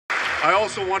I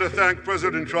also want to thank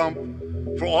President Trump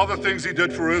for all the things he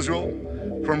did for Israel,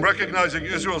 from recognizing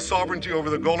Israel's sovereignty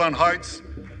over the Golan Heights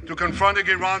to confronting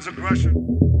Iran's aggression.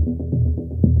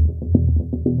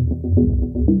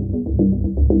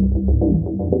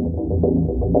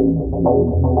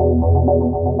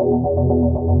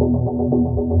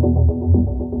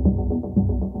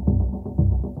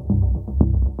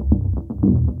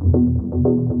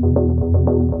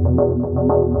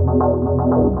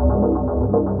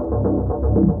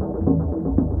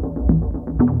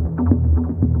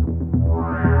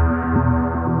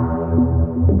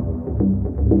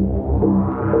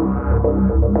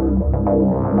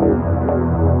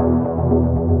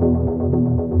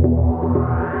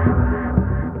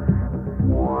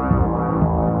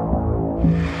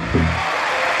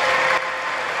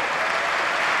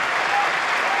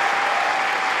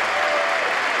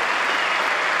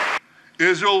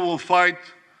 Israel will fight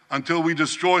until we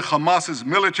destroy Hamas's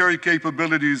military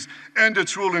capabilities, end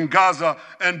its rule in Gaza,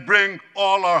 and bring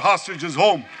all our hostages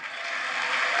home.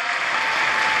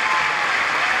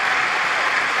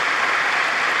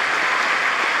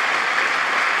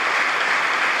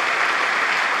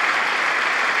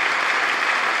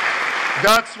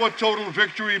 That's what total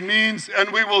victory means,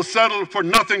 and we will settle for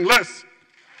nothing less.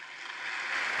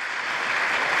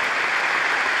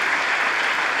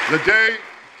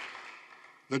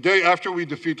 The day after we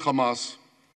defeat Hamas,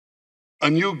 a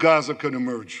new Gaza can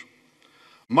emerge.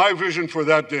 My vision for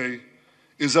that day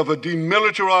is of a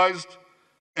demilitarized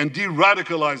and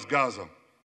de-radicalized Gaza.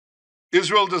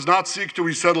 Israel does not seek to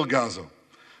resettle Gaza,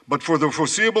 but for the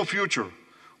foreseeable future,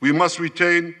 we must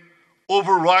retain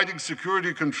overriding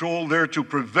security control there to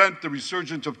prevent the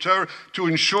resurgence of terror, to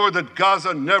ensure that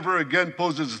Gaza never again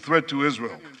poses a threat to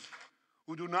Israel.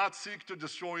 Who do not seek to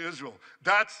destroy Israel.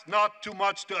 That's not too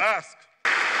much to ask.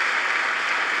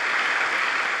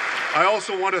 I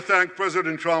also want to thank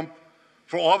President Trump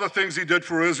for all the things he did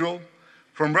for Israel,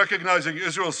 from recognizing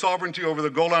Israel's sovereignty over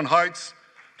the Golan Heights,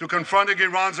 to confronting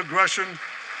Iran's aggression,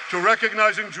 to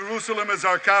recognizing Jerusalem as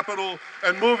our capital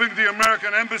and moving the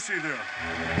American embassy there.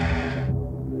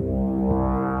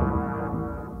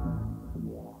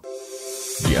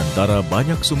 Di antara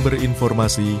banyak sumber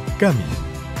informasi, kami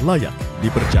layak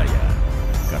dipercaya.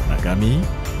 Karena kami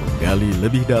menggali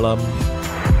lebih dalam,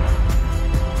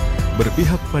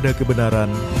 berpihak pada kebenaran,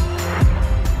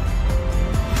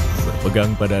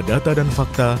 berpegang pada data dan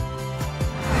fakta,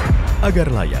 agar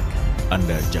layak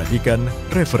Anda jadikan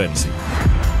referensi.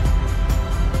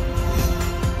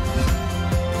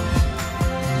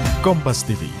 Kompas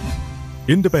TV,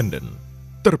 independen,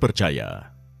 terpercaya.